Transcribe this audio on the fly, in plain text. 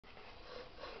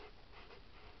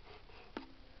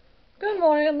Good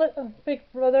morning, big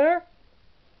brother.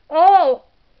 Oh,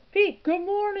 Pete, good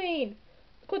morning.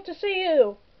 Good to see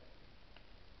you.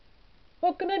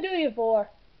 What can I do you for?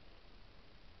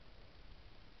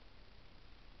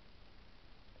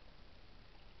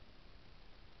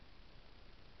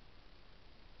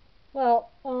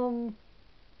 Well,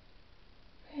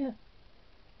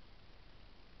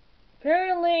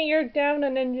 apparently you're down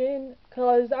an engine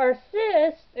because our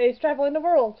sis is traveling the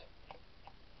world.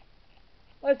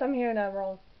 Unless I'm hearing that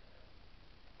wrong.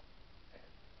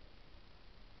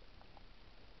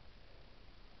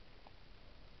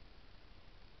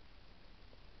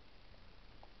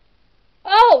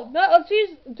 Oh, no, she's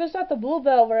just at the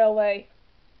Bluebell Railway.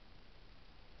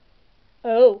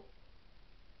 Oh,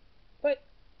 but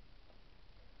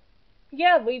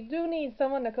yeah, we do need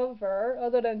someone to cover her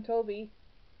other than Toby.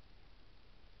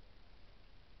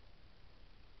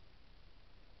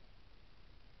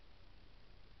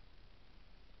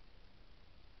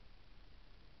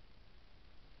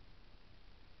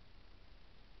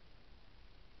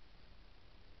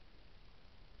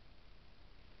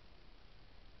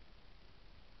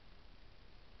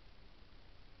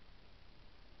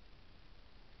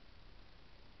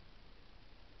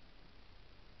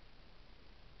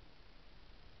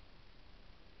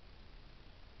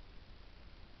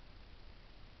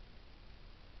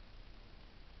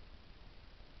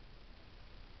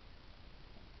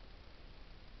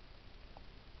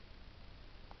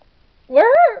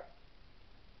 Where?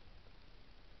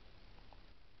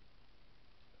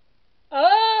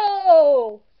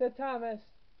 Oh, said Thomas.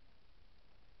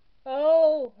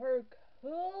 Oh, her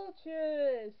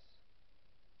coaches.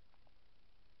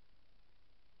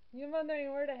 You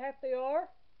wondering where the heck they are?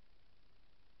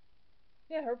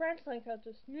 Yeah, her wrestling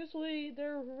coaches. Usually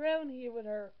they're around here with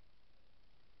her.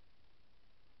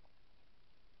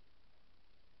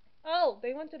 Oh,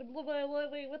 they went to the Blue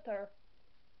Lily with her.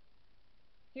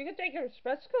 You can take your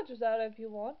express coaches out if you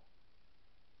want.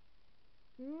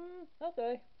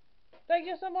 Okay. Thank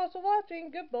you so much for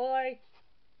watching. Goodbye.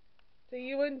 See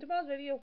you in tomorrow's video.